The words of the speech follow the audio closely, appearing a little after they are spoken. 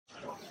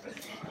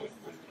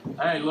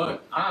Hey,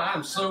 look,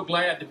 I'm so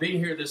glad to be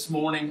here this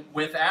morning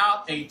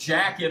without a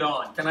jacket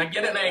on. Can I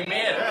get an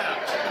amen?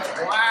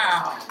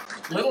 Wow.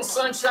 Little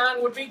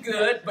sunshine would be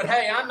good, but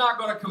hey, I'm not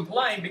going to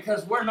complain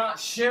because we're not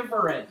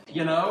shivering,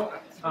 you know.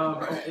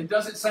 It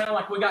doesn't sound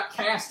like we got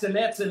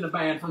castanets in the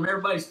band from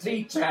everybody's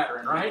teeth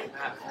chattering, right?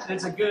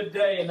 It's a good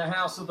day in the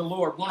house of the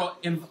Lord. I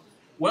want to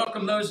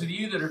welcome those of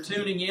you that are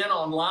tuning in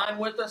online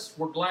with us.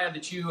 We're glad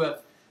that you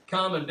have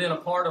come and been a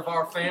part of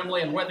our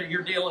family, and whether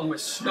you're dealing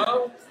with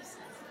snow.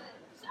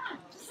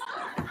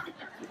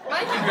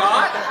 Thank you,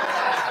 God.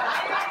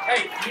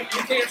 Hey,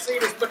 you can't see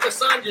this, but the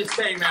sun just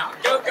came out.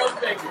 Go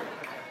figure.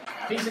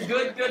 He's a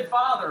good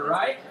father,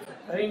 right?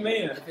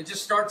 Amen. If it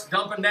just starts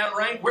dumping down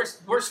rain,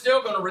 we're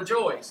still going to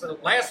rejoice. So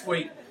last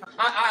week,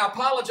 I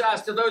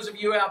apologize to those of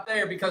you out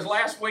there because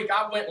last week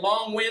I went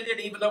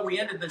long-winded, even though we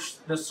ended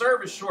the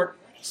service short.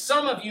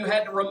 Some of you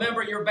had to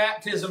remember your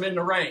baptism in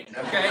the rain,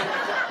 okay?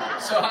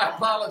 So I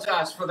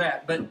apologize for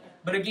that.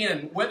 But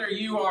again, whether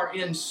you are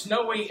in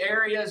snowy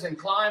areas and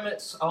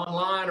climates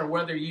online or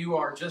whether you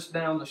are just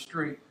down the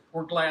street,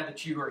 we're glad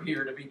that you are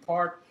here to be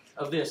part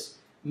of this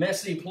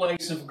messy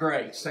place of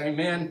grace.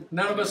 Amen.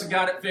 None of us have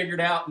got it figured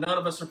out. None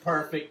of us are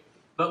perfect.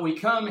 But we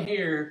come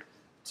here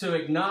to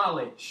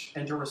acknowledge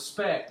and to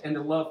respect and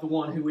to love the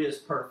one who is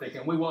perfect.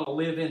 And we want to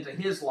live into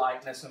his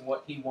likeness and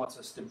what he wants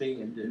us to be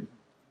and do.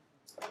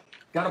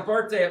 Got a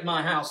birthday at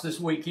my house this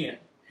weekend.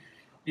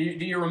 Do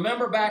you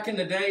remember back in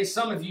the day,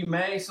 some of you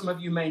may, some of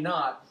you may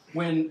not,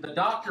 when the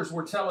doctors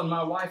were telling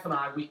my wife and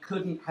I we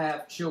couldn't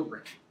have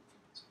children?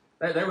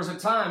 There was a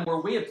time where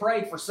we had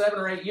prayed for 7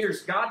 or 8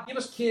 years, God, give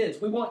us kids.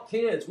 We want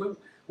kids. We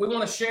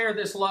want to share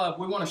this love.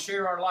 We want to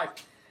share our life.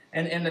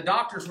 And the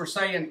doctors were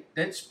saying,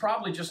 it's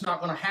probably just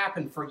not going to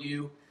happen for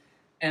you.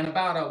 And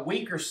about a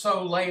week or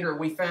so later,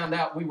 we found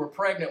out we were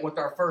pregnant with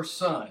our first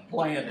son,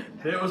 Landon.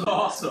 It was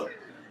awesome.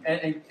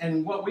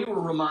 And what we were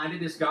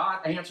reminded is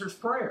God answers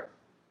prayer.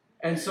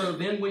 And so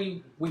then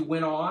we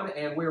went on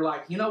and we were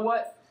like, you know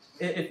what?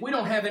 If we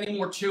don't have any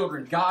more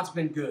children, God's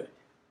been good.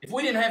 If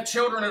we didn't have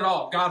children at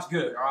all, God's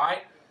good, all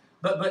right?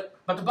 But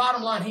the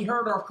bottom line, he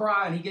heard our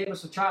cry and he gave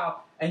us a child.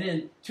 And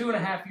then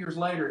 2.5 years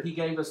later, he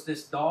gave us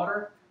this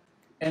daughter.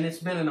 And it's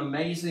been an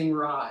amazing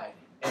ride.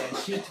 And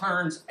she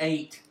turns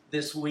 8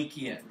 this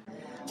weekend.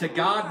 To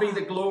God be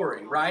the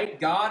glory, right?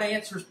 God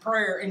answers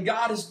prayer and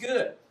God is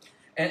good.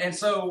 And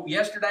so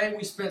yesterday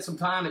we spent some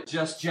time at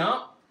Just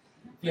Jump.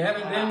 If you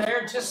haven't been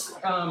there, just,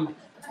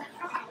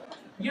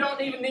 you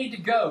don't even need to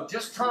go.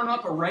 Just turn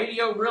up a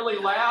radio really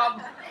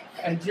loud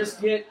and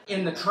just get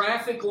in the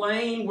traffic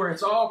lane where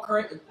it's all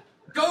crazy.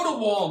 Go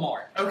to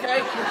Walmart,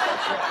 okay?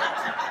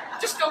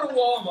 Just go to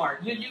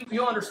Walmart.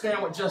 You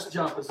understand what Just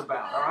Jump is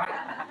about, all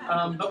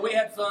right? But we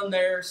had fun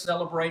there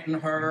celebrating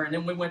her, and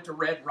then we went to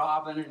Red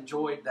Robin and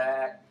enjoyed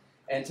that.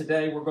 And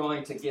today we're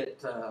going to get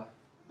the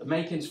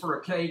makings for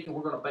a cake, and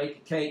we're going to bake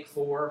a cake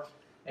for her.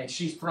 And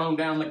she's thrown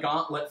down the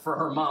gauntlet for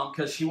her mom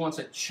because she wants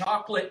a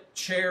chocolate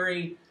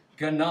cherry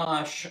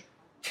ganache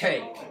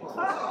cake.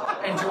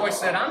 And Joyce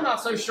said, I'm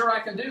not so sure I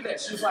can do that.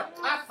 She was like,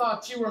 I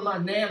thought you were my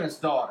Nana's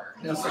daughter.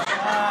 And I was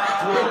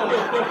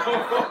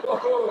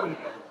like,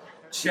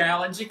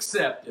 challenge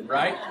accepted,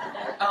 right?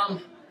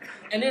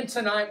 And then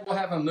tonight we'll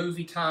have a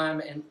movie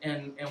time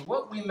and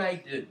what we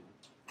may do,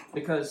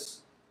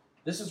 because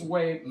this is the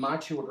way my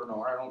children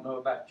are. I don't know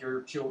about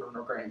your children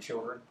or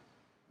grandchildren.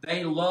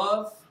 They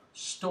love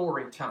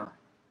story time.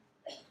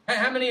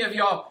 How many of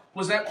y'all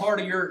was that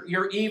part of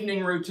your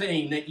evening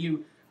routine that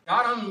you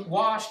got them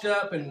washed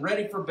up and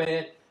ready for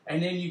bed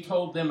and then you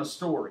told them a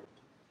story?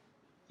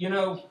 You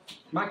know,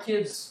 my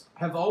kids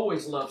have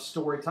always loved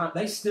story time.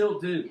 They still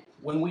do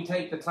when we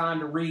take the time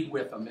to read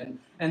with them.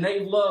 And they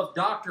love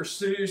Dr.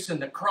 Seuss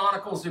and the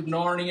Chronicles of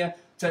Narnia,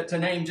 to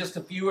name just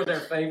a few of their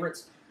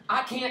favorites.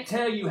 I can't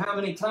tell you how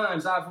many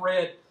times I've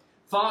read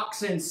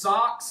Fox in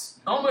Socks,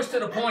 almost to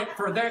the point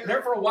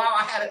there for a while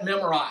I had it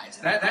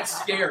memorized. That's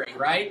scary,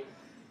 right?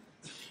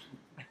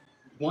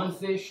 One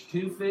fish,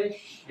 two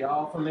fish,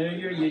 y'all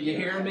familiar? You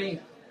hear me?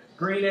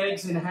 Green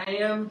eggs and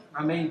ham.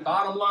 I mean,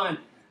 bottom line,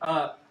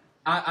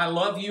 I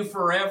love you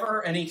forever,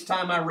 and each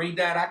time I read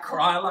that, I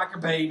cry like a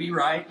baby,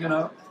 right? You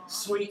know,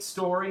 sweet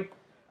story.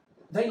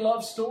 They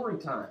love story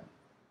time.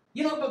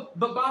 You know,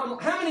 but bottom line,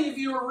 how many of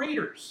you are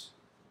readers?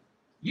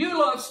 You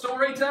love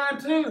story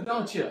time too,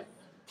 don't you?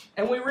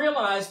 And we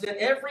realize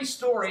that every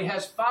story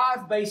has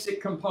 5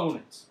 basic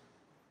components.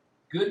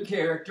 Good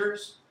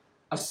characters,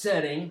 a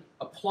setting,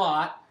 a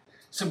plot,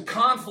 some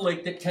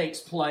conflict that takes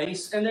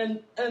place, and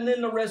then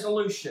the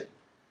resolution.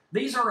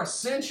 These are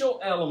essential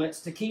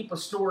elements to keep a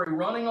story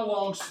running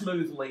along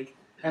smoothly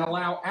and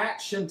allow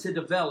action to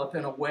develop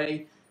in a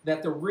way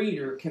that the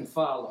reader can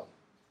follow.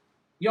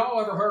 Y'all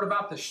ever heard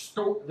about the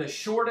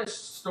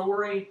shortest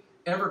story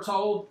ever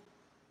told?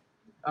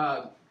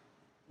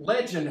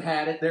 Legend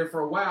had it there for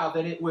a while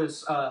that it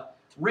was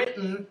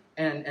written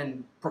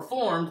and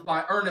performed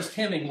by Ernest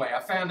Hemingway. I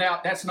found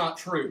out that's not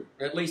true.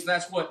 At least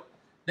that's what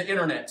the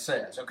internet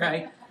says,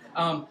 okay?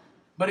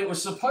 But it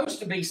was supposed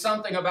to be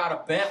something about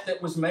a bet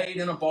that was made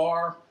in a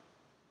bar,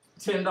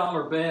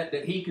 $10 bet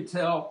that he could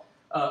tell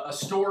a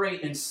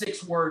story in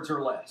 6 words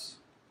or less.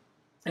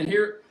 And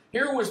here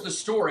was the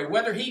story.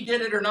 Whether he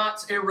did it or not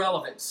is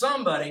irrelevant.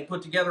 Somebody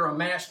put together a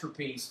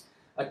masterpiece,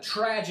 a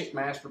tragic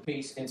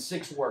masterpiece in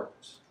 6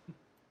 words.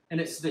 And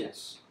it's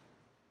this: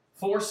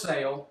 for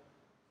sale,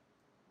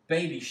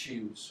 baby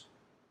shoes,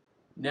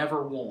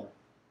 never worn.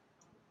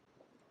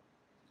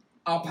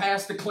 I'll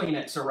pass the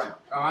Kleenex around,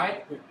 all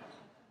right?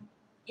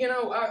 You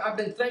know, I've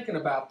been thinking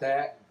about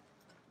that.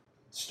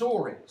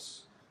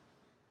 Stories.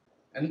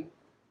 And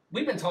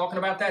we've been talking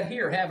about that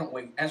here, haven't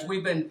we? As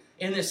we've been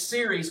in this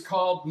series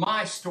called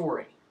My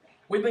Story.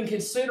 We've been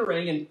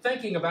considering and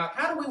thinking about,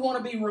 how do we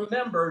want to be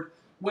remembered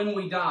when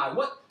we die?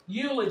 What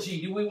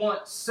eulogy do we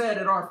want said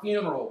at our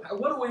funeral?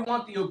 What do we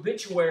want the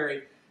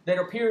obituary that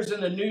appears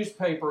in the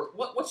newspaper?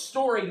 What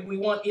story do we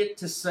want it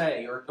to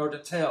say or to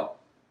tell?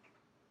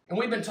 And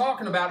we've been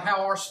talking about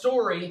how our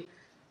story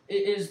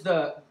is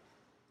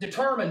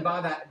determined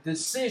by the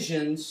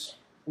decisions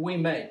we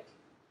make.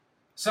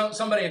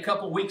 Somebody a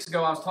couple weeks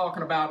ago, I was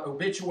talking about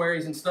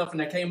obituaries and stuff, and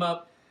they came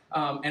up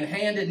and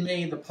handed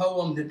me the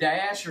poem The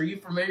Dash. Are you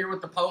familiar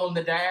with the poem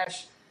The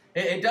Dash?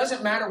 It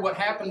doesn't matter what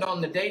happened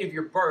on the date of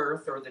your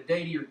birth or the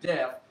date of your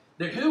death,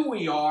 that who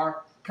we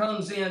are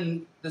comes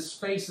in the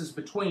spaces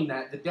between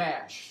that, the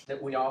dash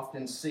that we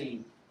often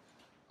see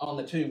on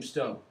the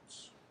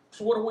tombstones.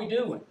 So what are we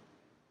doing?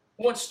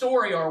 What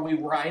story are we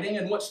writing,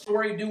 and what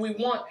story do we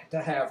want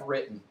to have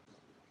written?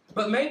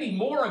 But maybe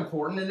more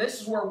important, and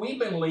this is where we've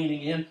been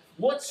leaning in,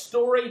 what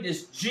story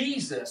does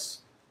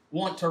Jesus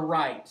want to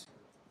write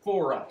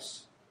for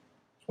us?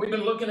 We've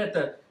been looking at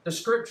the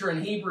scripture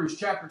in Hebrews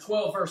chapter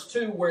 12, verse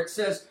 2, where it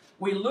says,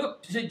 we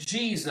look to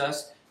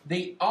Jesus,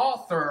 the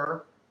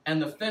author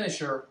and the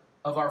finisher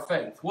of our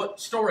faith. What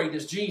story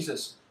does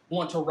Jesus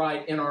want to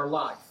write in our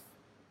life?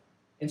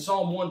 In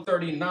Psalm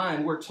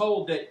 139, we're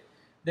told that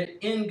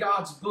in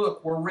God's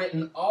book were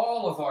written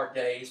all of our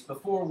days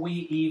before we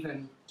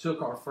even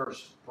took our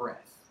first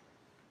breath.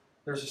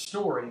 There's a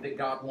story that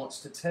God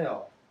wants to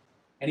tell,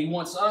 and He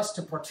wants us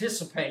to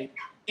participate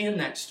in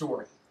that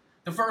story.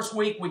 The first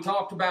week we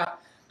talked about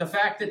the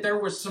fact that there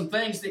was some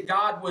things that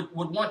God would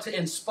want to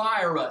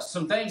inspire us,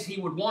 some things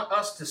He would want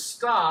us to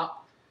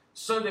stop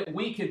so that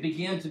we could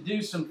begin to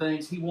do some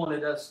things He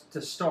wanted us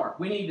to start.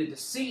 We needed to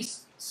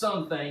cease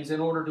some things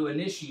in order to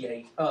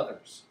initiate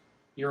others.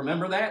 You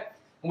remember that?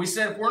 And we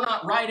said if we're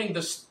not writing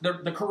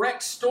the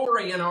correct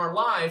story in our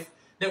life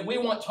that we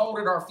want told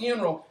at our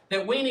funeral,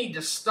 that we need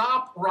to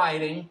stop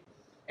writing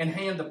and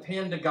hand the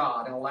pen to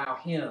God and allow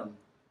Him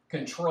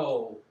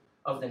control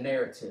of the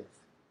narrative.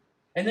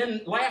 And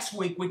then last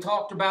week we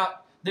talked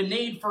about the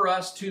need for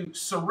us to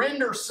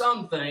surrender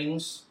some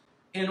things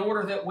in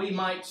order that we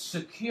might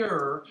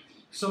secure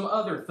some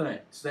other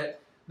things. That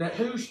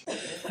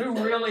who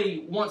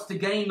really wants to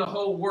gain the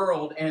whole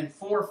world and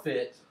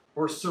forfeit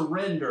or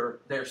surrender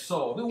their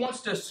soul? Who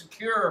wants to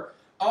secure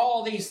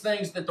all these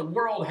things that the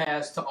world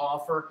has to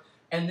offer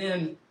and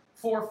then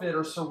forfeit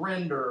or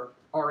surrender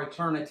our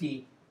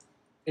eternity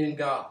in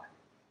God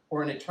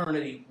or an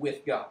eternity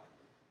with God?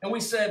 And we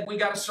said we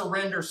got to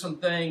surrender some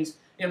things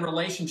in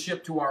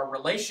relationship to our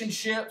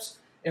relationships,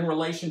 in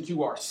relation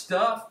to our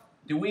stuff.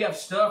 Do we have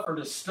stuff or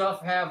does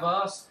stuff have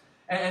us?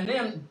 And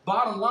then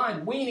bottom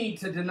line, we need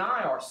to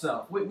deny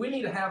ourselves. We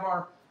need to have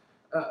our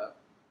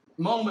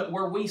moment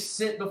where we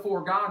sit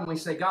before God and we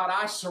say, God,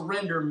 I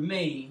surrender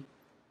me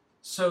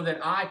so that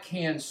I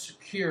can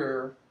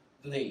secure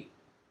Thee.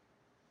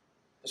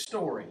 The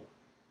story.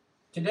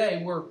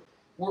 Today we're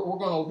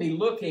going to be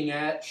looking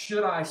at,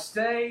 should I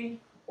stay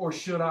or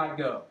should I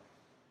go?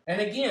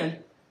 And again,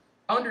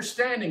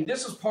 understanding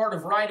this is part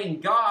of writing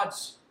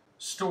God's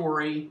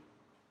story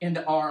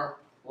into our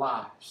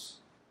lives.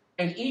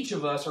 And each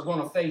of us are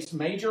going to face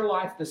major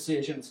life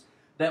decisions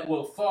that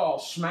will fall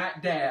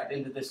smack dab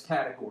into this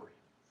category.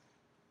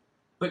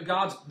 But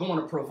God's going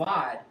to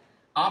provide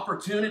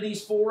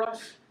opportunities for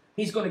us.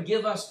 He's going to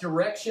give us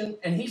direction,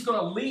 and He's going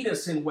to lead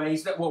us in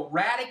ways that will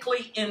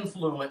radically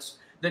influence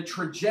the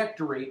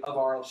trajectory of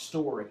our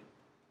story.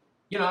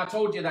 You know, I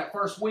told you that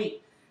first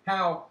week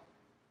how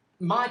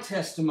my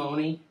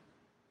testimony,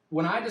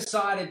 when I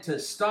decided to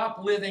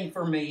stop living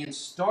for me and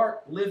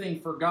start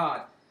living for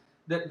God,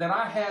 that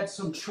I had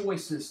some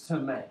choices to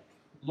make.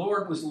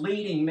 Lord was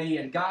leading me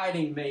and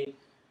guiding me,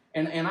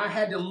 and I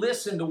had to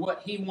listen to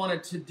what He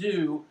wanted to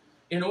do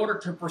in order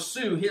to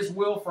pursue His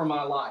will for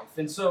my life.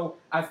 And so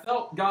I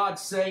felt God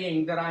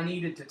saying that I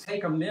needed to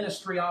take a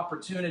ministry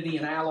opportunity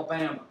in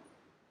Alabama.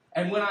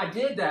 And when I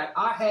did that,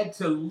 I had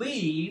to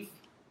leave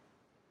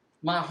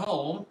my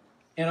home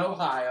in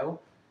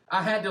Ohio.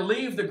 I had to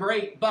leave the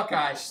great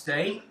Buckeye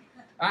State.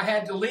 I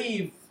had to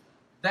leave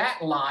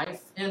that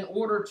life in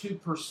order to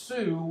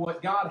pursue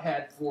what God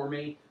had for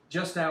me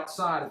just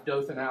outside of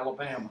Dothan,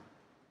 Alabama.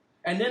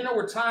 And then there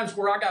were times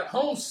where I got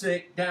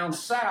homesick down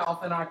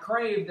south and I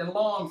craved and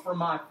longed for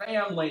my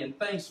family and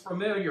things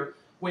familiar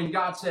when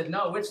God said,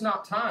 no, it's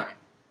not time.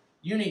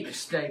 You need to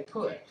stay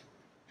put.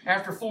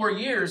 After 4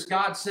 years,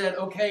 God said,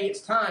 okay,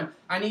 it's time.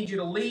 I need you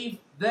to leave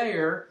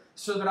there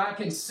so that I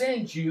can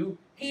send you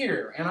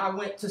here. And I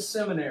went to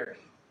seminary.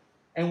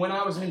 And when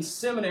I was in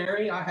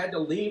seminary, I had to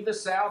leave the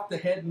South to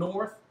head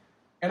north,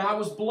 and I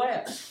was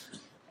blessed.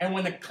 And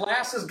when the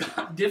classes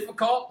got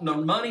difficult and the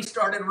money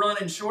started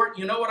running short,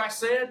 you know what I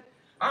said?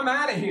 I'm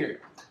out of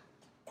here.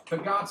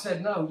 But God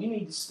said, no, you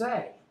need to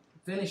stay.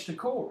 Finish the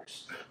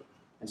course.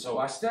 And so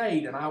I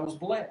stayed, and I was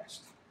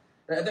blessed.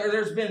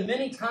 There's been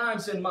many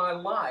times in my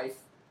life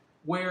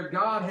where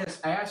God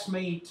has asked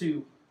me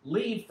to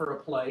leave for a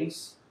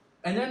place,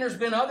 and then there's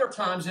been other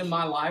times in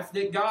my life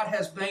that God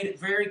has made it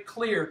very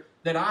clear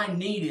that I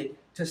needed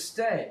to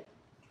stay.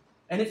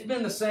 And it's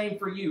been the same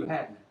for you,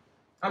 hasn't it?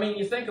 I mean,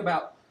 you think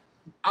about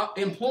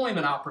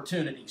employment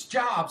opportunities.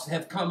 Jobs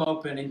have come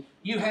open, and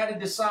you had to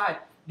decide,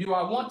 do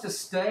I want to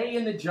stay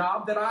in the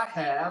job that I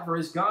have, or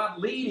is God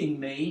leading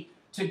me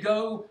to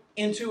go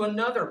into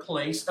another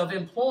place of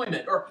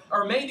employment?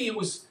 Or maybe it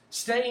was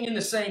staying in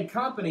the same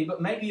company,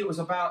 but maybe it was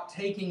about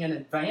taking an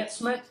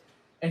advancement.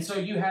 And so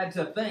you had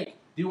to think,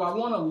 do I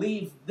want to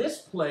leave this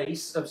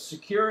place of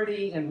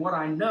security and what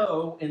I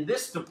know in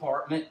this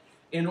department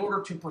in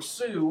order to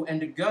pursue and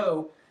to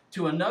go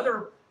to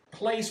another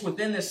place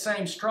within this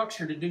same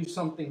structure to do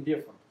something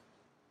different?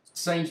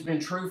 Same's been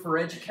true for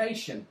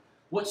education.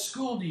 What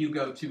school do you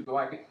go to? Do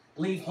I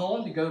leave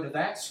home to go to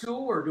that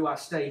school, or do I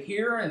stay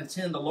here and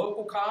attend the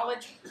local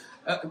college?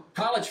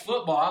 College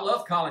football, I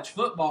love college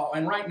football,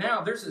 and right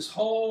now there's this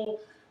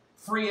whole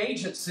free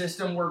agent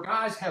system where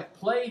guys have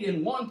played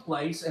in one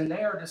place and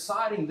they are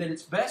deciding that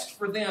it's best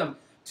for them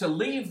to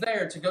leave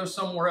there to go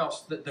somewhere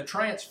else. The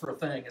transfer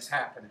thing is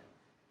happening.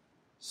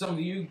 Some of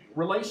you,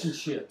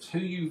 relationships, who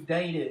you've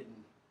dated,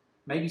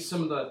 maybe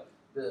some of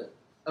the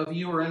of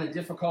you are in a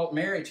difficult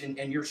marriage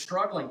and you're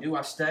struggling. Do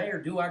I stay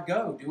or do I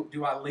go?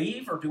 Do I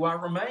leave or do I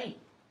remain?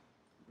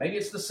 Maybe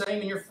it's the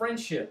same in your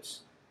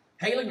friendships.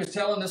 Haley was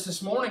telling us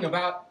this morning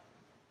about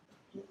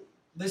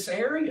this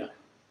area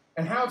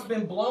and how it's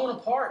been blown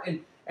apart.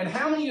 And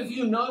how many of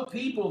you know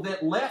people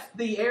that left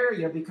the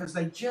area because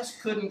they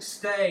just couldn't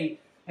stay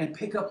and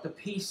pick up the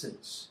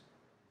pieces?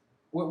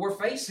 We're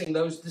facing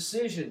those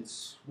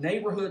decisions.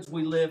 Neighborhoods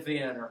we live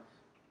in, or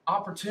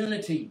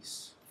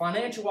opportunities,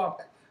 financial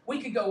opportunities. We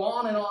could go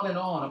on and on and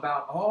on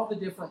about all the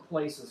different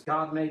places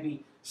God may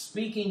be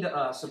speaking to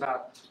us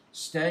about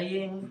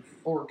staying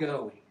or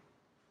going.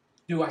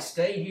 Do I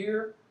stay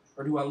here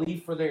or do I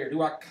leave for there?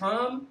 Do I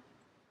come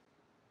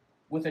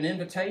with an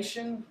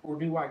invitation or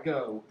do I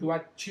go? Do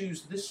I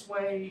choose this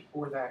way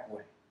or that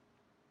way?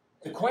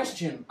 The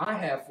question I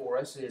have for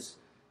us is,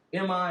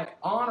 am I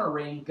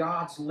honoring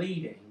God's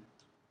leading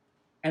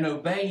and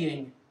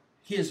obeying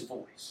His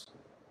voice?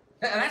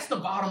 And that's the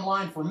bottom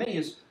line for me,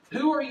 is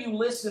who are you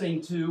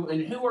listening to,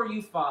 and who are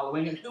you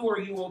following, and who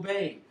are you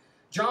obeying?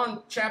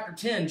 John chapter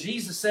 10,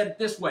 Jesus said it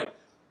this way,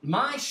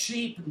 my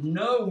sheep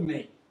know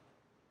me,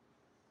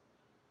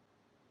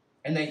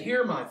 and they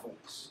hear my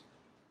voice.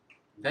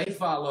 They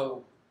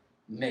follow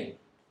me.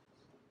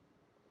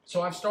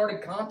 So I've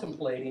started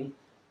contemplating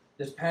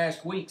this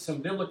past week some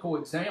biblical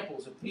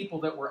examples of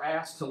people that were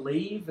asked to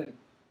leave, and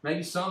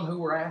maybe some who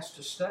were asked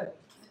to stay.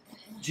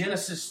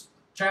 Genesis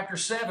chapter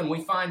 7,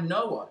 we find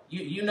Noah.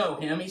 You know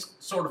him. He's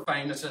sort of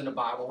famous in the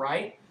Bible,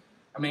 right?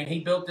 I mean, he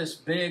built this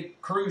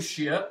big cruise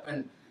ship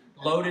and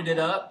loaded it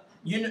up.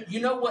 You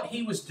know what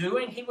he was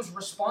doing? He was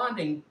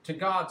responding to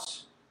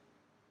God's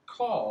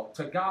call,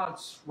 to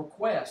God's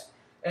request.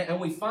 And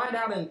we find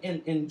out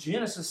in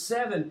Genesis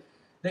 7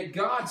 that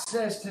God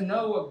says to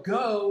Noah,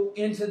 go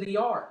into the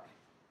ark,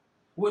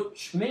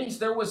 which means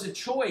there was a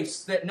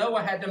choice that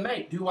Noah had to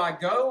make. Do I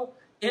go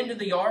into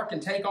the ark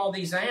and take all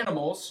these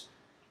animals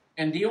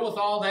and deal with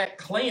all that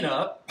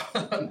cleanup?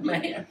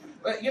 Man,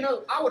 but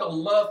I would have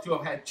loved to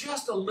have had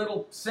just a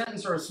little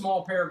sentence or a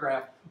small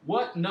paragraph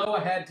what Noah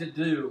had to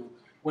do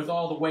with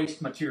all the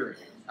waste material.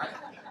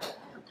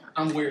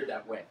 I'm weird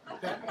that way.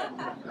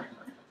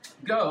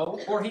 Go,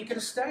 or he could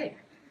have stayed.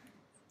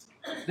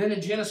 Then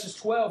in Genesis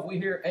 12, we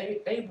hear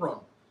Abram,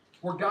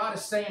 where God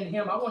is saying to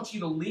him, I want you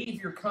to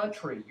leave your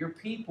country, your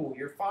people,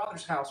 your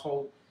father's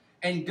household,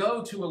 and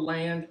go to a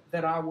land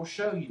that I will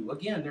show you.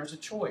 Again, there's a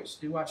choice.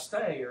 Do I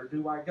stay or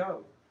do I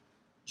go?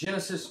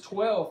 Genesis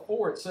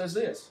 12:4, it says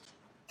this.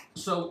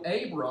 So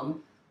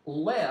Abram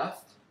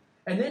left,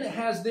 and then it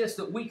has this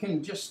that we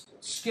can just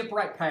skip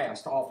right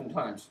past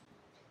oftentimes.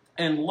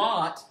 And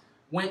Lot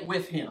went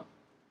with him.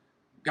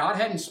 God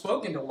hadn't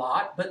spoken to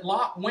Lot, but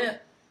Lot went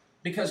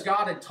because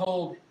God had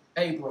told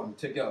Abram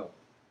to go.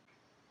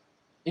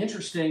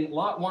 Interesting,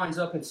 Lot winds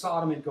up in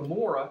Sodom and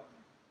Gomorrah,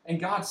 and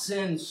God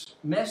sends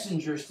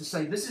messengers to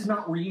say, this is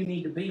not where you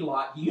need to be,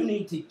 Lot. You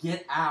need to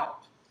get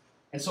out.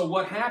 And so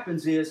what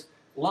happens is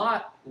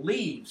Lot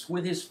leaves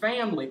with his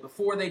family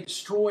before they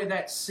destroy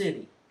that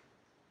city.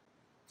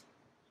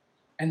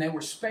 And they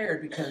were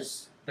spared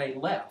because they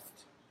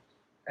left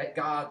at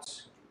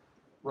God's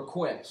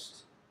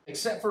request.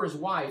 Except for his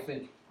wife,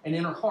 and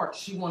in her heart,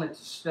 she wanted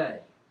to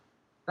stay.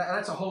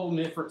 That's a whole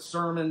different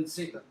sermon.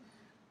 See,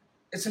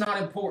 it's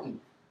not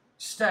important.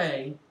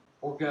 Stay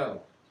or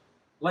go.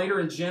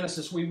 Later in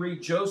Genesis, we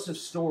read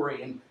Joseph's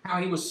story and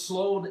how he was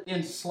sold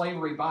into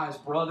slavery by his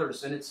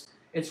brothers. And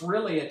it's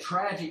really a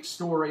tragic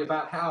story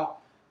about how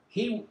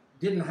he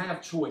didn't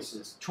have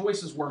choices.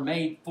 Choices were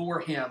made for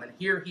him. And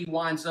here he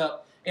winds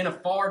up in a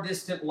far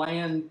distant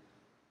land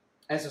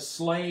as a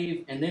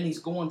slave. And then he's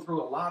going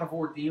through a lot of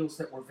ordeals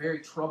that were very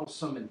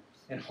troublesome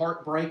and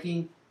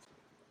heartbreaking.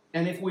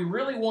 And if we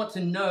really want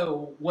to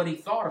know what he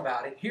thought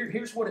about it,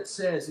 here's what it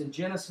says in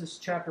Genesis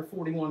chapter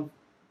 41,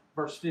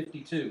 verse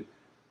 52.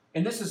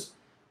 And this is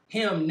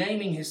him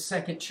naming his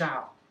second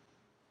child.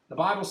 The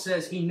Bible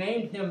says he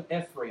named him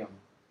Ephraim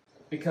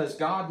because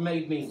God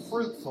made me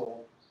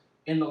fruitful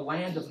in the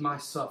land of my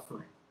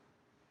suffering.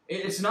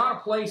 It's not a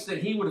place that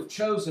he would have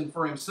chosen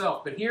for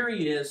himself, but here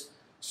he is.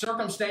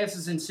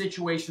 Circumstances and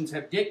situations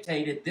have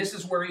dictated this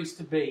is where he's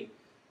to be.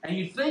 And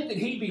you'd think that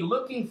he'd be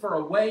looking for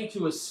a way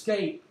to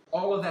escape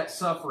all of that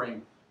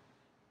suffering.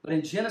 But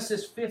in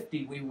Genesis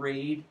 50, we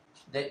read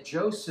that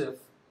Joseph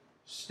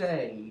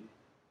stayed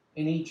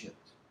in Egypt.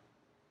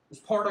 It was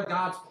part of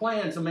God's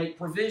plan to make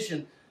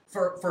provision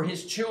for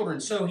his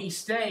children. So he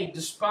stayed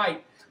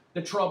despite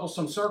the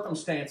troublesome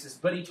circumstances.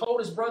 But he told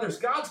his brothers,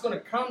 God's going to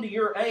come to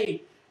your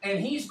aid, and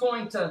he's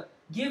going to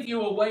give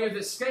you a way of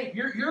escape.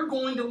 You're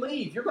going to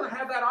leave. You're going to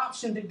have that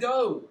option to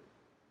go,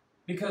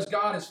 because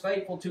God is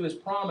faithful to his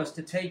promise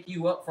to take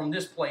you up from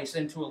this place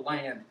into a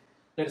land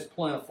that is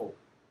plentiful.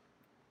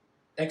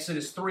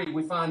 Exodus 3,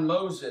 we find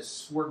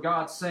Moses, where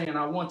God's saying,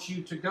 I want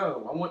you to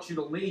go. I want you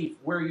to leave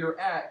where you're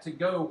at to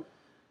go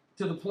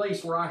to the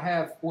place where I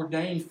have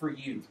ordained for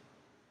you.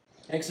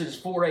 Exodus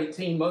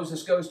 4:18,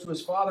 Moses goes to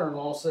his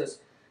father-in-law and says,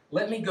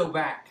 let me go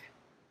back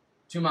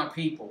to my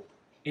people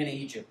in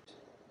Egypt.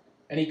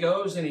 And he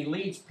goes and he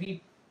leads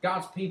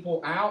God's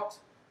people out.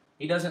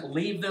 He doesn't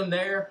leave them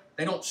there.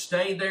 They don't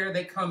stay there.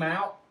 They come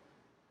out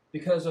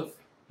because of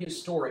his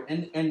story.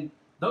 And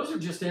those are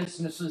just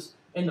instances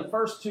in the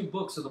first 2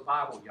 books of the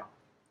Bible, y'all.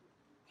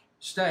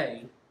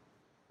 Stay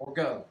or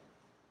go.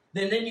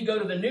 Then you go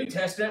to the New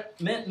Testament,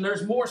 and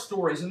there's more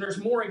stories and there's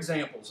more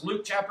examples.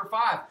 Luke chapter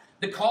 5,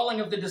 the calling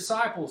of the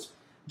disciples.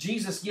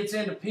 Jesus gets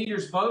into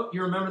Peter's boat.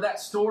 You remember that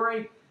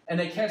story? And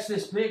they catch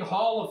this big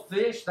haul of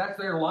fish. That's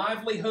their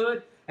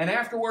livelihood. And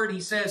afterward he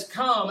says,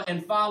 come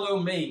and follow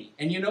me.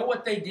 And you know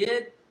what they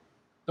did?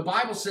 The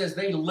Bible says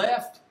they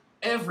left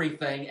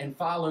everything and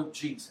followed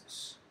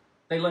Jesus.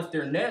 They left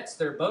their nets,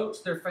 their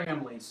boats, their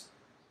families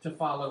to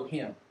follow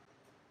him.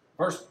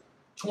 Verse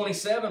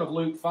 27 of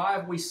Luke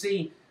 5, we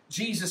see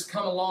Jesus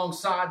come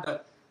alongside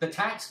the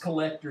tax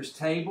collector's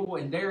table,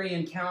 and there he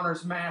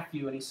encounters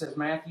Matthew, and he says,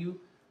 Matthew,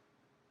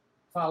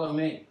 follow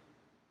me.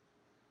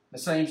 The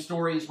same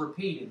story is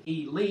repeated.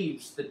 He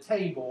leaves the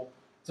table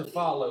to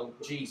follow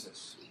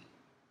Jesus.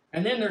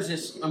 And then there's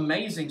this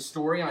amazing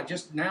story. I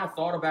just now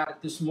thought about it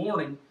this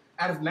morning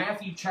out of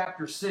Matthew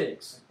chapter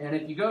 6. And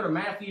if you go to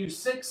Matthew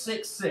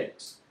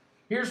 6:6,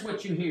 here's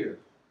what you hear.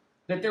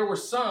 That there were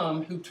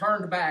some who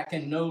turned back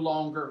and no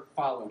longer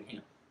followed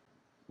him.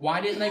 Why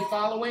didn't they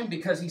follow him?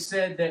 Because he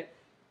said that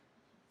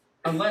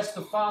unless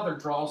the Father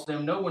draws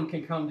them, no one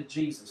can come to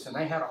Jesus. And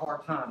they had a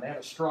hard time. They had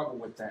a struggle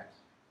with that.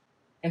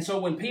 And so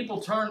when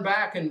people turn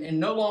back and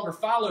no longer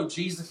follow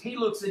Jesus, he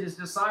looks at his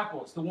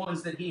disciples, the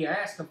ones that he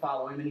asked to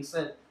follow him, and he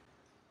said,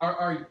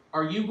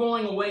 Are you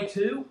going away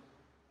too?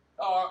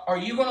 Are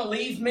you going to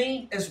leave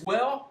me as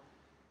well?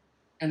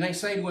 And they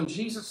say to him,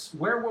 Jesus,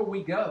 where will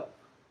we go?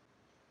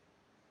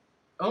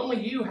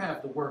 Only you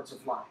have the words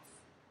of life.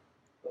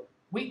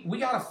 We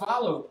got to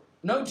follow.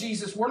 No,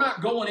 Jesus, we're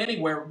not going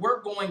anywhere.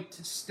 We're going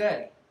to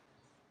stay.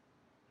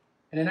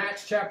 And in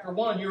Acts chapter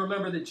 1, you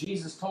remember that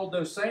Jesus told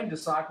those same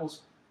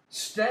disciples,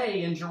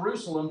 stay in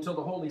Jerusalem till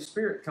the Holy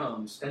Spirit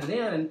comes. And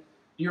then,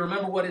 do you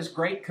remember what his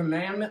great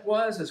commandment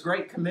was, his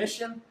great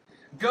commission?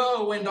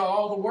 Go into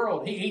all the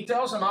world. He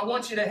tells them, I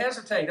want you to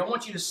hesitate. I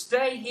want you to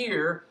stay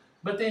here,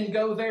 but then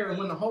go there. And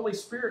when the Holy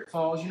Spirit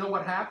falls, you know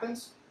what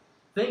happens?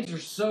 Things are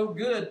so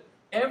good,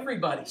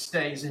 everybody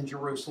stays in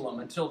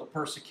Jerusalem until the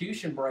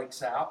persecution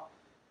breaks out.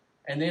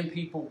 And then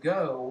people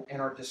go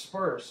and are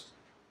dispersed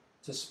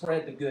to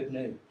spread the good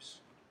news.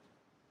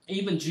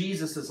 Even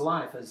Jesus'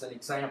 life is an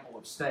example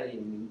of staying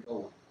and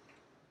going.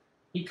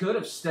 He could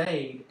have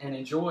stayed and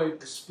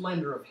enjoyed the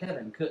splendor of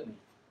heaven, couldn't he?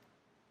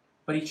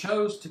 But he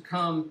chose to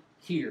come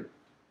here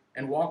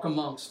and walk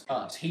amongst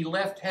us. He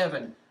left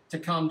heaven to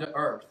come to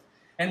earth.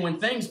 And when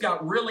things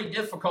got really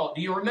difficult,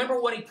 do you remember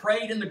what he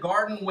prayed in the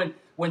garden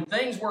when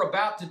things were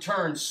about to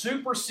turn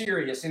super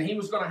serious and he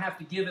was going to have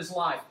to give his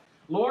life?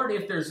 Lord,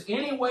 if there's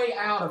any way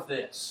out of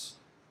this,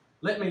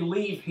 let me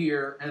leave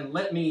here and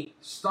let me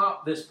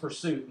stop this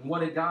pursuit. And what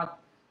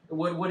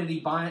did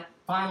he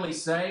finally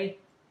say?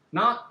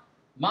 Not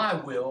my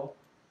will,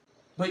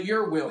 but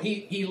your will.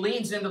 He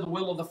leans into the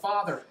will of the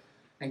Father.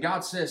 And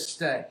God says,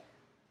 stay.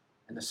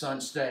 And the Son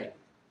stayed.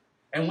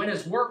 And when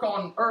his work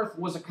on earth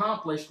was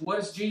accomplished, what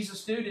does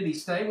Jesus do? Did he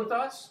stay with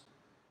us?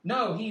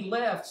 No, he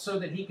left so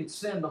that he could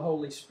send the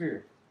Holy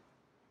Spirit.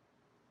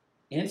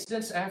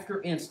 Instance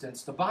after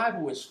instance, the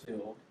Bible is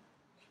filled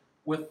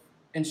with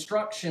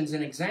instructions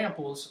and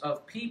examples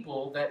of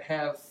people that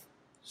have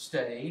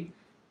stayed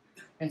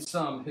and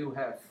some who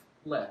have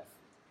left.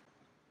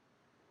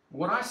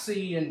 What I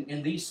see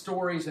in these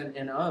stories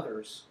and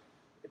others,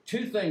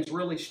 2 things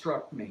really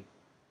struck me.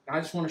 I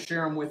just want to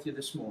share them with you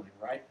this morning,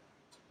 right?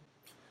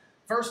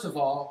 First of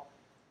all,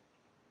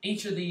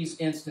 each of these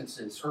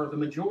instances, or the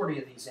majority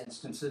of these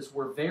instances,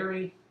 were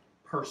very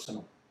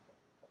personal.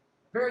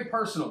 Very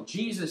personal.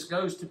 Jesus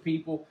goes to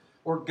people,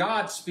 or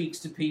God speaks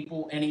to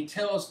people, and he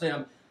tells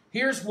them,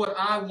 here's what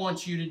I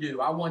want you to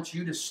do. I want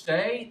you to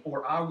stay,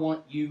 or I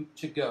want you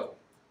to go.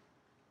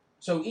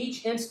 So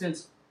each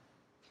instance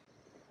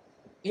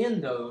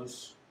in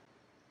those,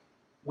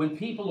 when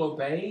people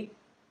obeyed,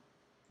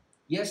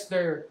 yes,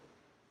 their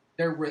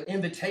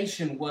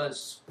invitation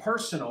was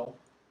personal,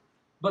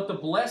 but the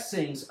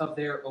blessings of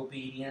their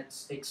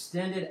obedience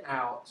extended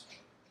out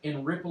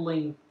in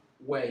rippling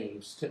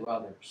waves to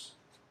others.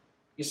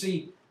 You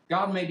see,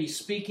 God may be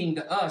speaking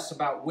to us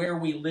about where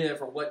we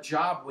live or what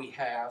job we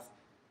have,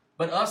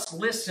 but us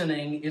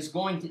listening is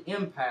going to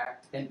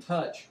impact and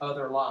touch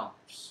other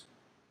lives.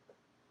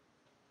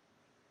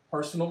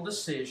 Personal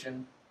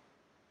decision,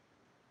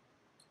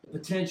 the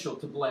potential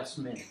to bless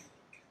many.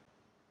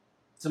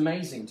 It's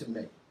amazing to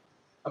me.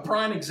 A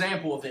prime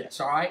example of this,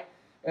 all right?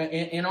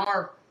 In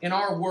our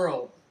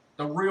world,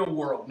 the real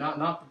world, not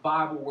the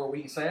Bible where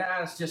we can say,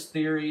 it's just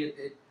theory.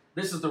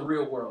 This is the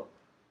real world.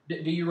 Do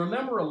you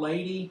remember a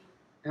lady,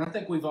 and I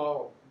think we've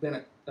all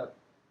been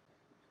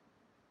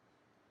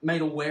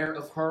made aware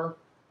of her,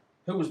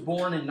 who was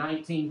born in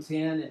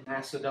 1910 in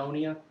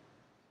Macedonia,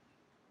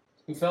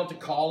 who felt a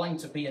calling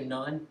to be a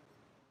nun,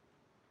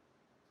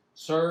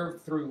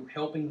 served through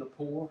helping the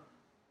poor.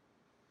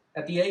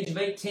 At the age of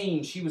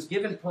 18, she was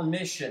given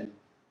permission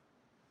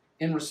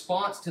in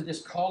response to this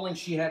calling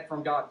she had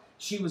from God.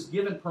 She was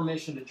given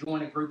permission to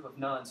join a group of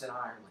nuns in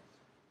Ireland.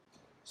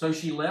 So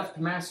she left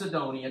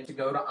Macedonia to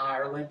go to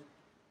Ireland,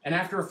 and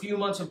after a few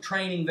months of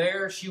training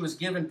there, she was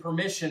given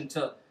permission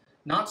to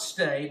not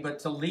stay, but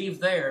to leave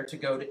there to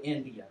go to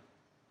India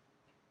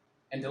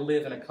and to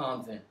live in a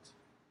convent.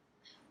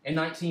 In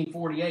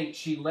 1948,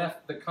 she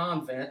left the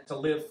convent to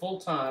live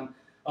full-time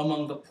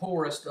among the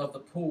poorest of the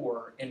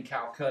poor in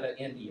Calcutta,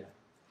 India,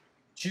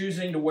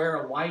 choosing to wear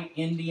a white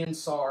Indian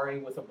sari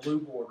with a blue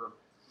border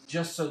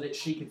just so that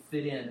she could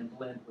fit in and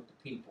blend with the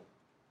people.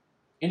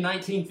 In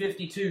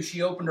 1952,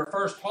 she opened her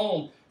first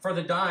home for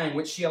the dying,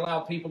 which she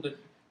allowed people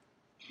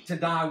to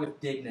die with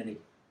dignity.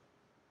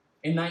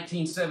 In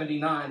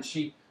 1979,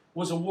 she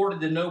was awarded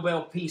the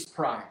Nobel Peace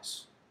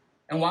Prize.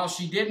 And while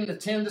she didn't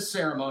attend the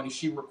ceremony,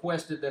 she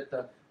requested that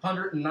the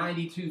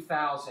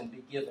 $192,000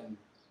 be given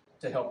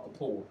to help the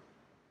poor.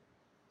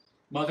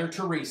 Mother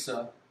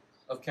Teresa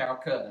of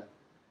Calcutta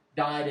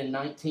died in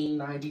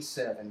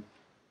 1997,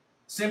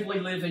 simply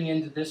living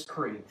into this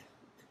creed.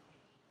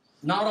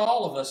 Not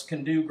all of us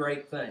can do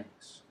great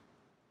things,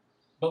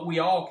 but we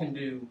all can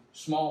do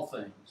small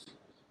things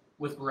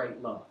with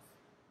great love.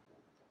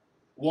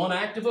 One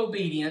act of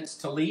obedience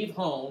to leave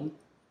home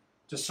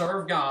to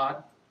serve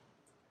God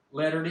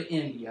led her to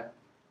India,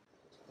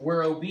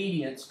 where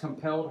obedience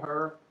compelled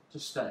her to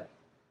stay.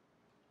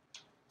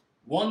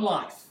 One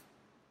life,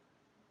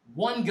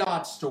 one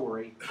God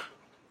story,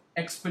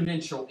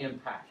 exponential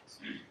impact.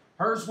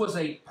 Hers was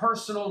a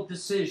personal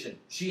decision.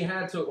 She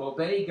had to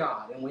obey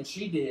God, and when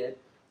she did,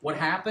 what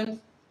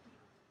happened?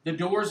 The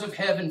doors of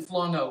heaven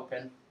flung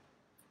open,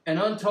 and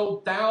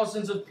untold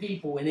thousands of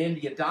people in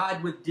India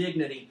died with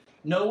dignity,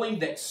 knowing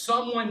that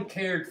someone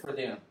cared for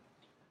them,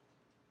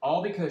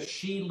 all because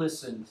she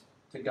listened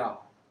to God.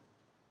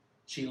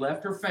 She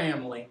left her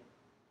family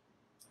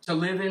to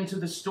live into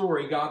the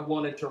story God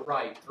wanted to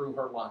write through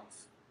her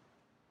life.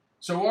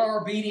 So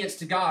our obedience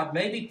to God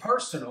may be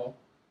personal,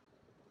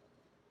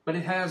 but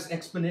it has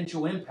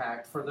exponential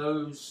impact for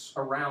those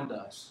around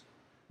us.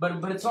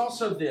 But it's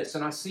also this,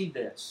 and I see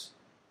this.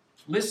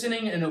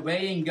 Listening and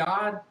obeying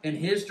God and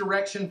His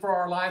direction for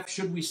our life,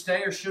 should we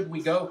stay or should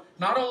we go?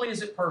 Not only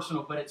is it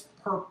personal, but it's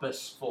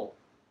purposeful.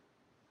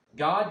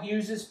 God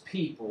uses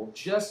people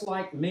just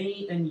like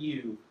me and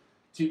you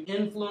to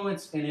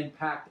influence and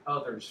impact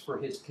others for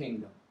His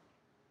kingdom.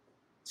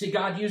 See,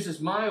 God uses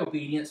my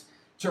obedience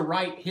to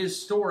write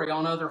His story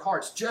on other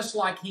hearts, just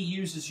like He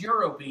uses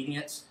your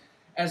obedience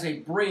as a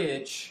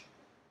bridge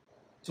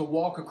to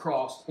walk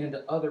across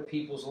into other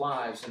people's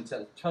lives and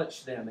to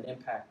touch them and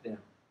impact them.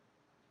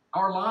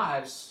 Our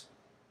lives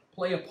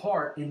play a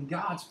part in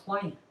God's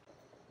plan.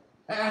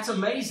 That's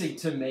amazing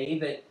to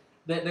me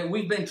that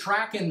we've been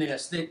tracking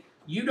this, that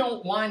you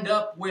don't wind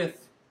up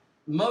with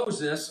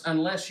Moses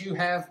unless you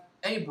have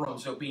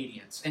Abram's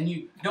obedience. And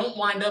you don't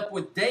wind up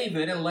with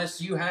David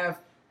unless you have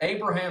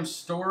Abraham's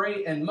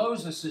story and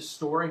Moses'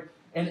 story.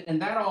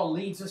 And that all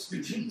leads us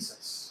to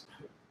Jesus,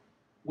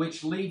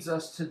 which leads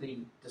us to the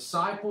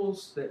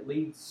disciples, that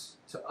leads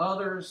to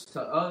others, to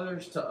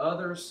others, to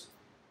others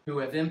who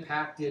have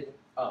impacted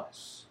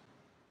us.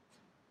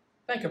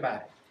 Think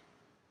about it.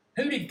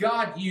 Who did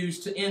God use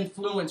to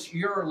influence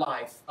your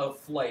life of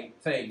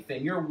faith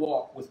and your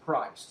walk with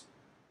Christ?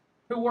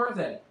 Who were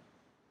they?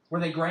 Were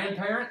they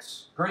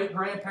grandparents,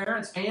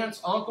 great-grandparents,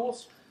 aunts,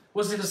 uncles?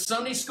 Was it a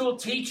Sunday school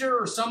teacher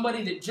or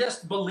somebody that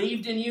just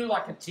believed in you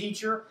like a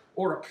teacher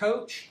or a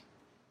coach?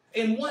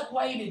 In what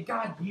way did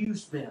God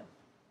use them?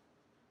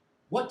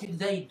 What did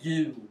they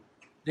do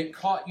that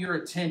caught your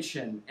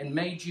attention and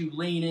made you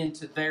lean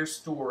into their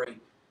story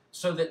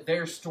so that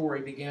their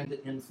story began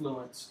to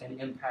influence and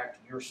impact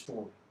your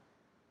story?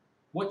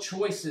 What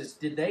choices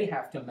did they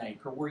have to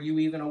make, or were you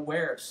even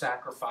aware of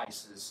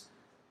sacrifices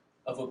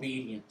of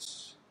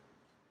obedience?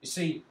 You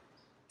see,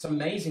 it's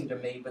amazing to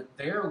me, but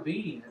their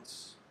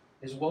obedience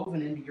is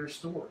woven into your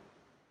story,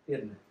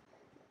 isn't it?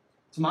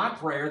 It's my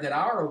prayer that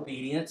our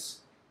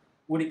obedience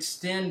would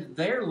extend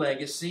their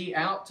legacy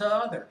out to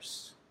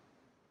others,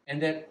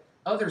 and that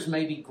others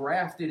may be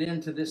grafted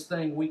into this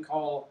thing we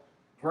call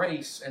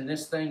grace and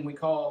this thing we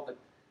call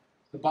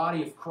the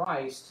body of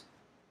Christ.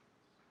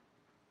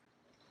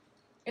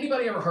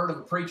 Anybody ever heard of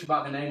a preacher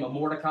by the name of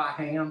Mordecai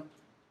Ham?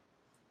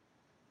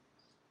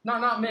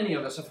 Not many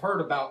of us have heard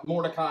about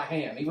Mordecai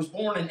Ham. He was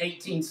born in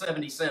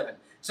 1877,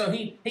 so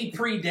he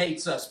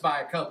predates us by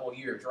a couple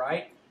years,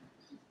 right?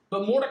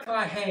 But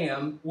Mordecai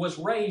Ham was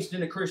raised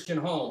in a Christian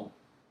home.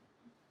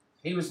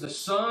 He was the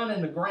son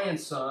and the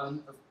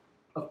grandson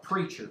of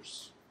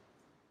preachers.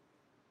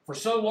 For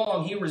so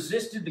long, he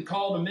resisted the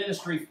call to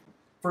ministry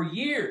for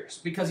years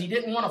because he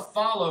didn't want to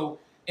follow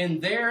in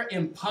their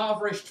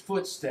impoverished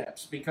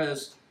footsteps,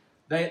 because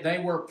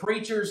they were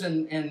preachers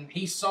and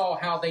he saw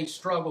how they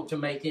struggled to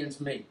make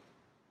ends meet.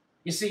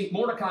 You see,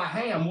 Mordecai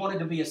Ham wanted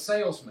to be a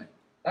salesman.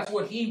 That's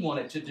what he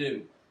wanted to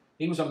do.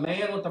 He was a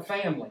man with a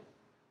family.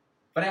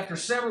 But after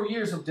several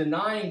years of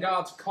denying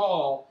God's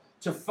call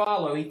to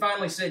follow, he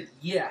finally said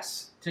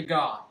yes to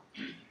God.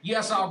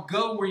 Yes, I'll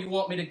go where you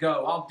want me to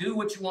go. I'll do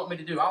what you want me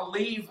to do. I'll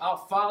leave. I'll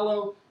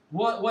follow.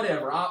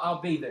 Whatever.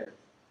 I'll be there.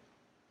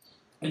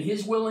 And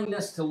his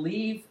willingness to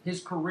leave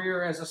his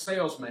career as a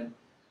salesman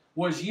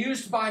was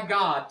used by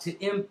God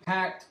to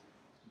impact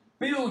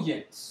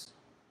billions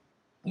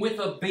with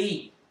a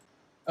B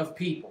of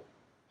people.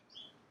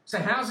 So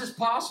how's this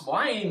possible?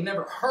 I ain't even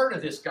never heard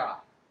of this guy.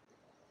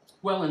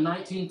 Well, in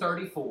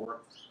 1934,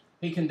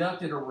 he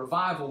conducted a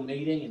revival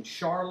meeting in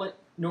Charlotte,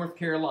 North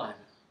Carolina,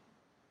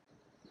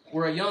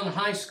 where a young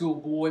high school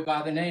boy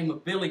by the name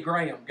of Billy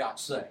Graham got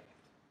saved.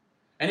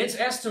 And it's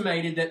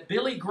estimated that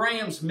Billy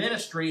Graham's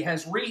ministry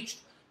has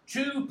reached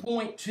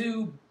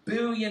 2.2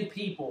 billion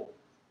people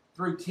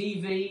through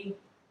TV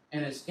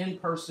and his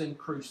in-person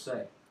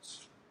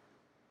crusades.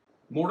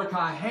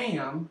 Mordecai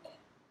Ham,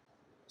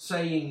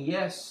 saying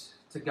yes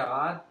to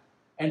God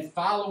and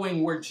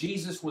following where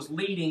Jesus was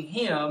leading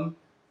him,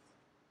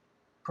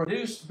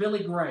 produced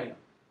Billy Graham.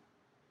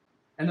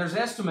 And there's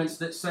estimates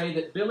that say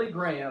that Billy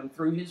Graham,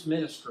 through his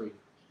ministry,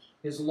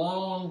 his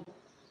long,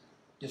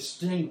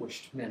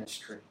 distinguished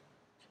ministry,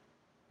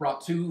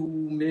 brought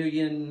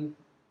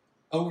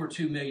over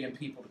 2 million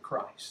people to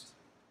Christ.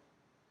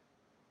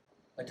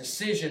 A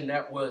decision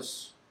that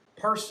was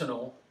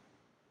personal,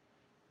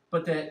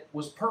 but that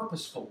was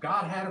purposeful.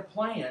 God had a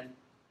plan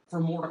for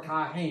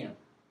Mordecai Ham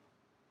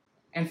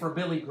and for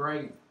Billy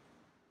Graham,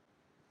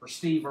 for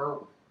Steve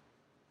Irwin,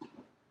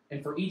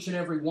 and for each and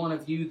every one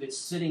of you that's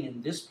sitting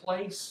in this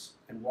place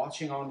and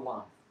watching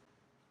online.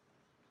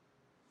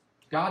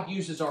 God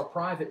uses our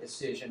private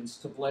decisions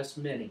to bless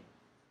many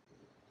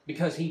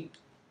because He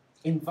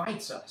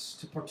invites us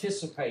to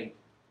participate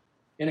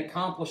in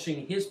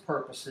accomplishing His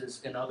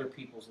purposes in other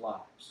people's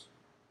lives.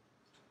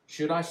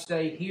 Should I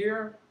stay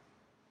here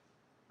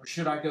or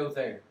should I go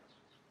there?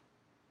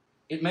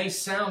 It may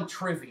sound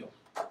trivial.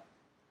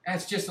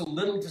 That's just a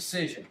little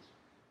decision.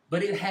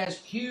 But it has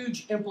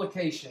huge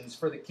implications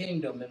for the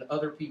kingdom and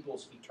other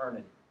people's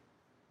eternity.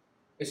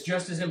 It's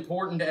just as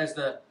important as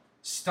the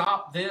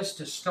stop this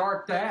to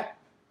start that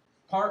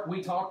part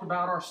we talked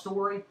about our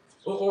story,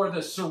 or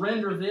the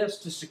surrender this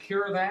to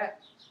secure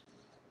that.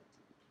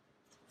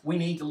 We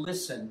need to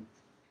listen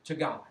to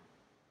God.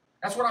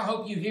 That's what I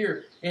hope you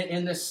hear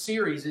in this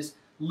series, is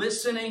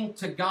listening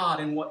to God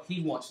and what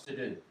He wants to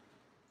do.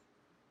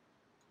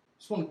 I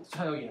just want to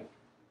tell you,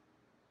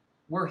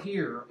 we're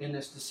here in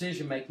this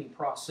decision-making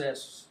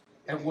process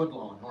at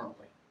Woodlawn, aren't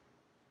we?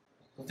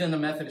 Within the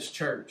Methodist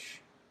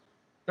Church.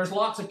 There's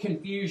lots of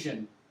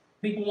confusion.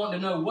 People want to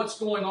know what's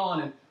going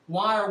on and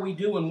why are we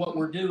doing what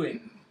we're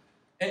doing.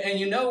 And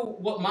you know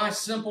what my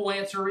simple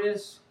answer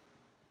is?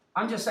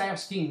 I'm just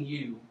asking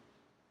you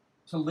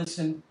to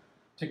listen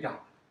to God.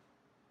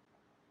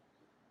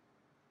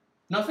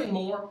 Nothing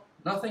more,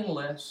 nothing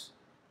less,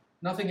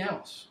 nothing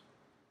else.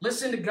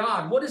 Listen to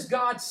God. What is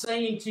God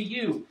saying to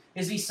you?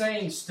 Is He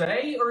saying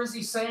stay or is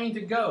He saying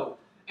to go?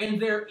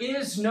 And there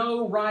is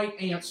no right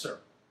answer.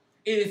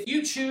 If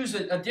you choose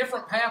a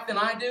different path than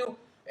I do,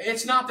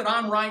 it's not that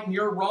I'm right and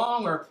you're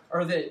wrong,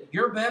 or that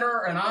you're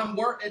better and I'm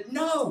worse.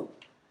 No.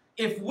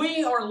 If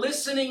we are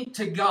listening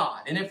to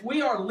God and if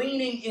we are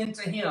leaning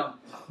into Him,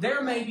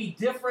 there may be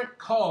different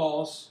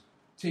calls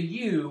to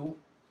you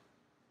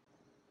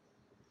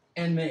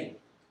and me.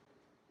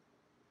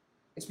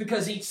 It's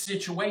because each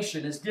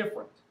situation is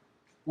different.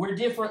 We're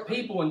different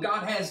people, and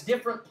God has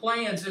different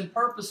plans and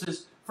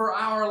purposes for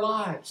our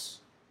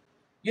lives.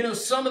 You know,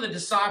 some of the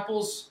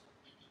disciples,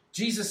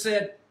 Jesus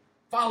said,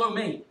 "Follow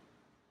me."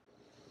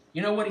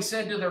 You know what He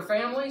said to their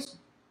families?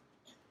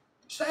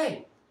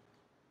 Stay.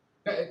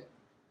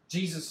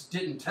 Jesus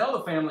didn't tell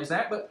the families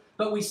that, but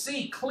But we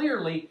see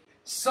clearly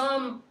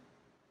some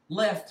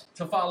left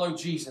to follow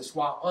Jesus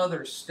while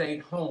others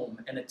stayed home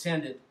and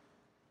attended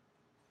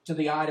to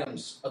the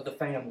items of the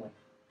family.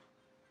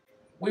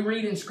 We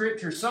read in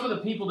Scripture, some of the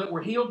people that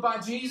were healed by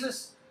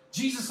Jesus,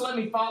 Jesus, let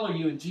me follow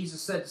you. And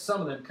Jesus said to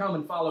some of them, come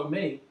and follow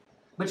me.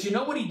 But you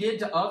know what he did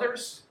to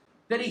others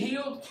that he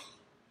healed?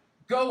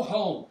 Go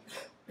home.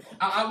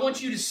 I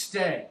want you to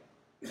stay.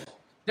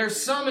 There's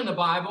some in the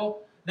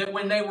Bible that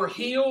when they were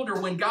healed or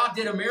when God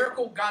did a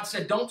miracle, God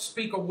said, don't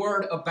speak a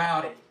word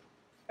about it.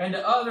 And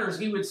to others,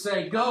 he would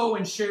say, go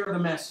and share the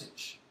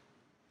message.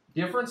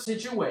 Different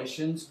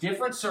situations,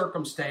 different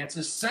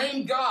circumstances,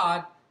 same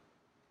God,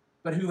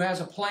 but who has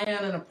a plan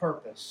and a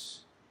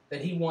purpose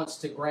that he wants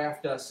to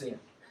graft us in.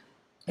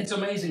 It's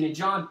amazing. In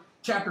John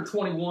chapter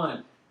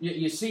 21,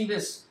 you see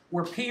this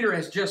where Peter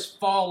has just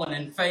fallen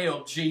and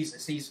failed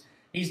Jesus.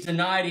 He's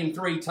denied him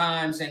 3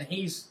 times, and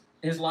his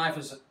life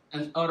is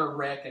an utter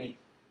wreck. And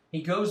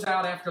he goes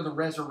out after the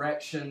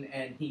resurrection,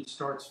 and he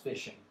starts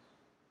fishing.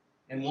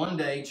 And one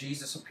day,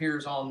 Jesus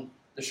appears on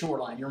the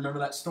shoreline. You remember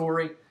that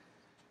story?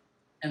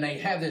 And they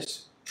have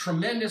this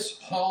tremendous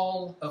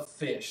haul of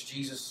fish.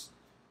 Jesus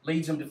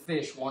leads them to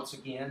fish once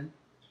again.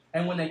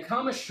 And when they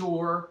come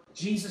ashore,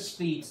 Jesus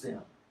feeds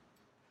them.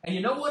 And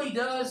you know what he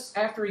does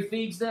after he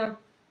feeds them?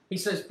 He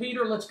says,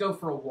 Peter, let's go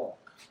for a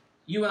walk.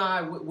 You and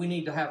I, we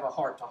need to have a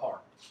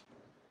heart-to-heart.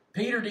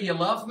 Peter, do you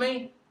love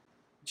me?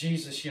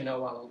 Jesus, you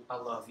know I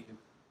love you.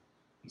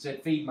 He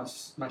said, feed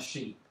my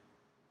sheep.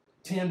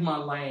 Tend my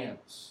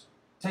lambs.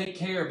 Take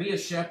care. Be a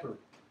shepherd.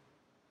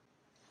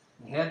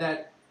 He had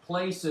that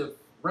place of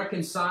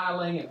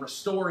reconciling and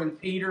restoring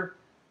Peter.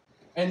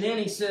 And then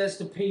he says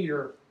to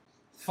Peter,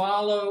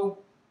 follow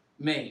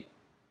me.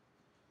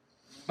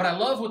 But I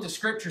love what the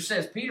Scripture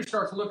says. Peter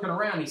starts looking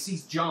around. He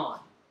sees John.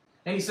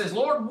 And he says,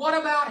 Lord, what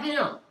about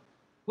him?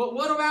 Well,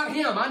 what about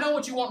him? I know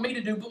what you want me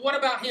to do, but what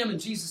about him? And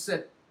Jesus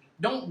said,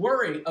 don't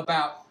worry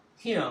about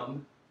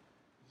him.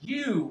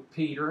 You,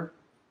 Peter,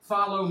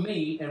 follow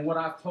me and what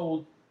I've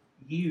told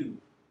you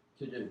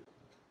to do.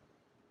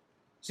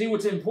 See,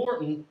 what's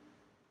important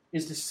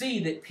is to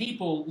see that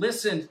people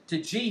listened to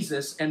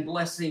Jesus and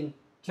blessing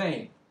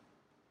came.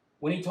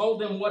 When he told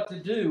them what to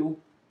do,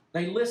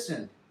 they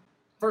listened.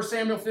 1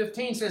 Samuel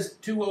 15 says,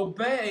 to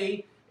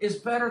obey is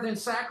better than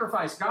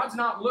sacrifice. God's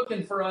not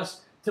looking for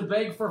us to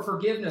beg for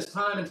forgiveness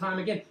time and time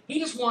again. He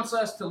just wants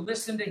us to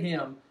listen to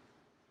him,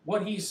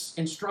 what he's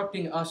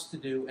instructing us to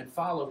do, and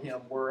follow him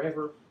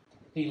wherever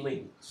he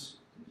leads.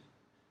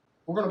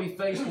 We're going to be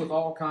faced with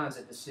all kinds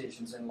of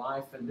decisions in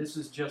life, and this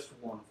is just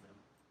one of them.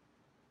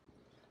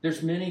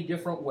 There's many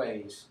different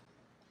ways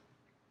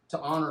to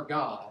honor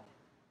God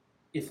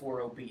if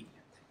we're obedient.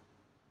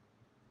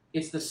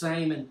 It's the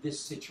same in this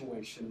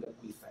situation that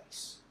we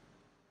face.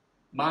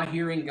 My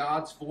hearing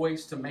God's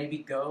voice to maybe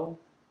go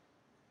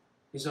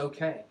is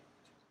okay.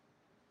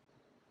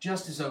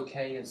 Just as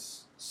okay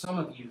as some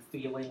of you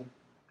feeling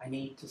I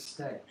need to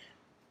stay.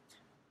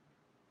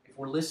 If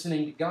we're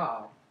listening to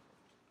God,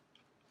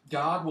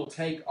 God will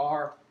take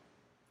our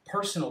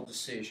personal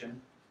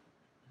decision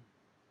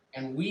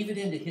and weave it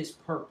into his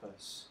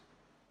purpose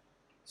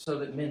so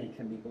that many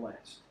can be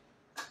blessed.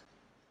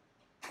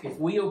 If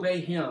we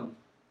obey him,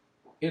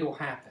 it'll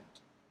happen.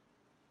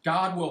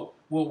 God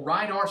will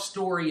write our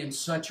story in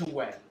such a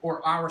way,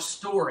 or our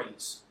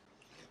stories,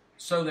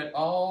 so that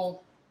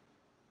all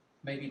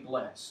may be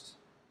blessed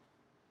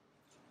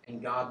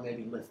and God may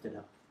be lifted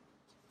up.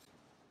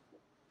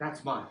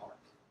 That's my heart.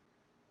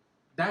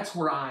 That's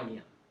where I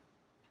am.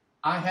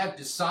 I have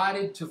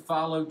decided to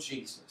follow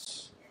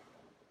Jesus.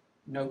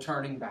 No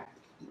turning back.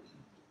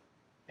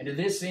 And to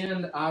this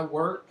end, I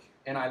work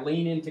and I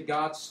lean into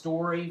God's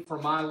story for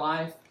my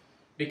life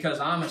because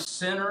I'm a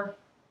sinner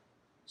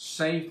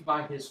saved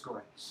by his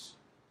grace.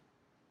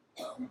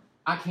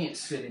 I can't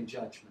sit in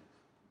judgment,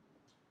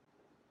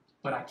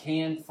 but I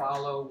can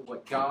follow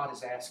what God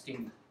is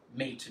asking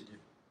me to do.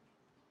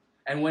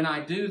 And when I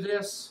do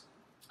this,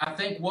 I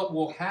think what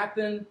will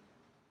happen,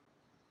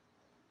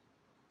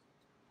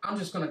 I'm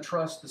just going to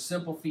trust the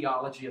simple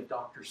theology of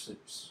Dr.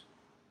 Seuss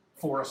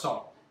for us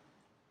all.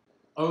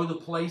 Oh, the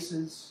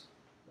places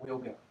we'll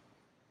go.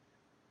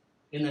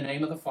 In the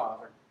name of the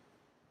Father,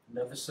 and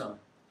of the Son,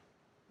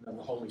 and of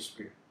the Holy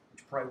Spirit. Would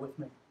you pray with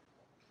me?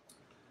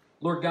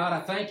 Lord God, I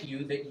thank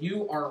you that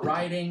you are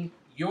writing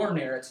your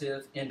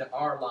narrative into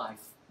our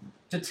life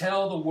to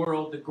tell the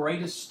world the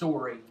greatest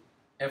story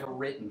ever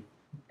written,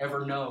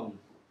 ever known,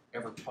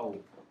 ever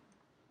told.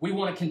 We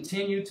want to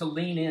continue to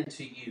lean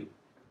into you.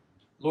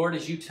 Lord,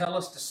 as you tell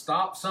us to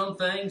stop some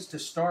things, to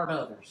start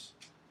others.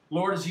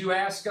 Lord, as you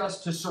ask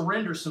us to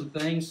surrender some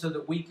things so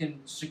that we can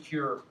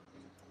secure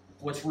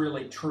what's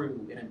really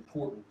true and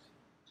important.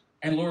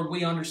 And Lord,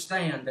 we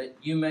understand that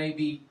you may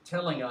be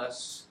telling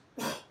us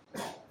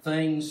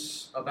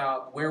things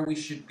about where we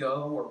should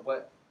go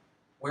or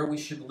where we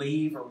should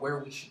leave or where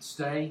we should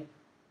stay.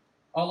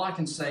 All I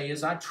can say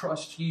is I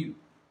trust you.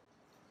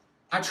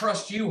 I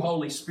trust you,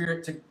 Holy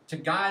Spirit, to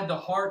guide the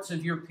hearts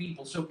of your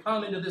people. So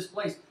come into this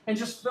place and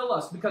just fill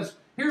us, because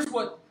here's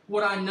what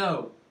I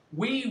know.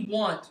 We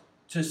want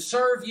to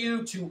serve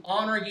you, to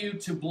honor you,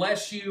 to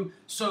bless you,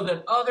 so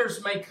that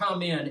others may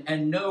come in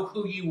and know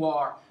who you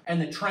are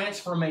and the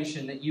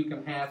transformation that you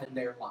can have in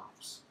their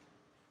lives.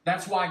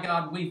 That's why,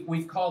 God,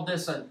 we've called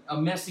this a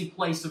messy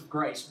place of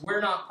grace.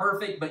 We're not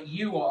perfect, but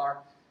you are,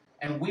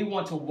 and we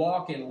want to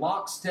walk in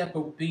lockstep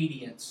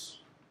obedience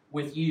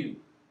with you.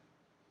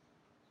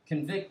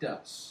 Convict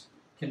us,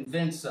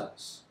 convince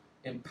us,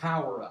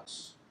 empower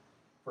us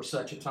for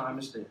such a time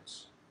as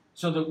this,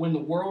 so that when the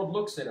world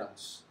looks at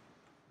us,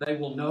 they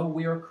will know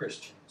we are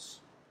Christians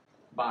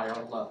by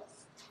our love.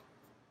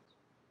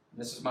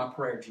 And this is my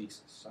prayer,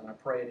 Jesus, and I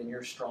pray it in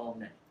your strong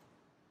name.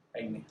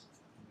 Amen.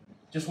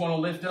 Just want to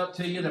lift up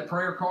to you the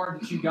prayer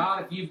card that you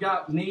got. If you've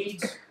got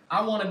needs,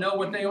 I want to know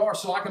what they are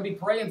so I can be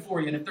praying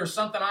for you. And if there's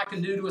something I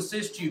can do to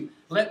assist you,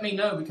 let me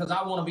know, because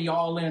I want to be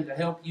all in to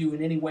help you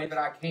in any way that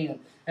I can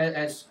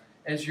as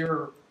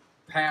your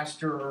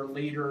pastor or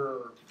leader,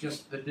 or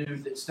just the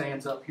dude that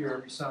stands up here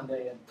every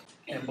Sunday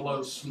and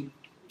blows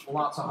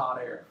lots of hot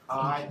air.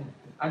 All right?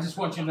 I just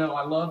want you to know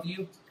I love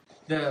you.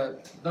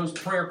 Those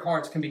prayer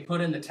cards can be put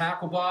in the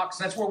tackle box.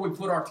 That's where we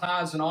put our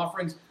tithes and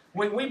offerings.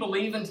 We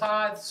believe in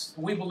tithes.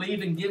 We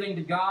believe in giving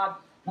to God.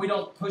 We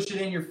don't push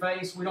it in your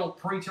face. We don't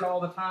preach it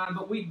all the time,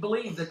 but we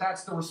believe that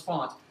that's the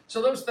response.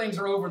 So those things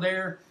are over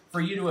there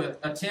for you to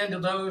attend to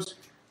those.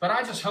 But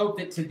I just hope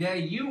that today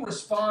you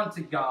respond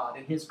to God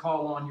and His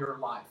call on your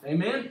life.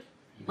 Amen?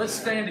 Let's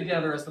stand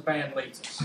together as the band leads us.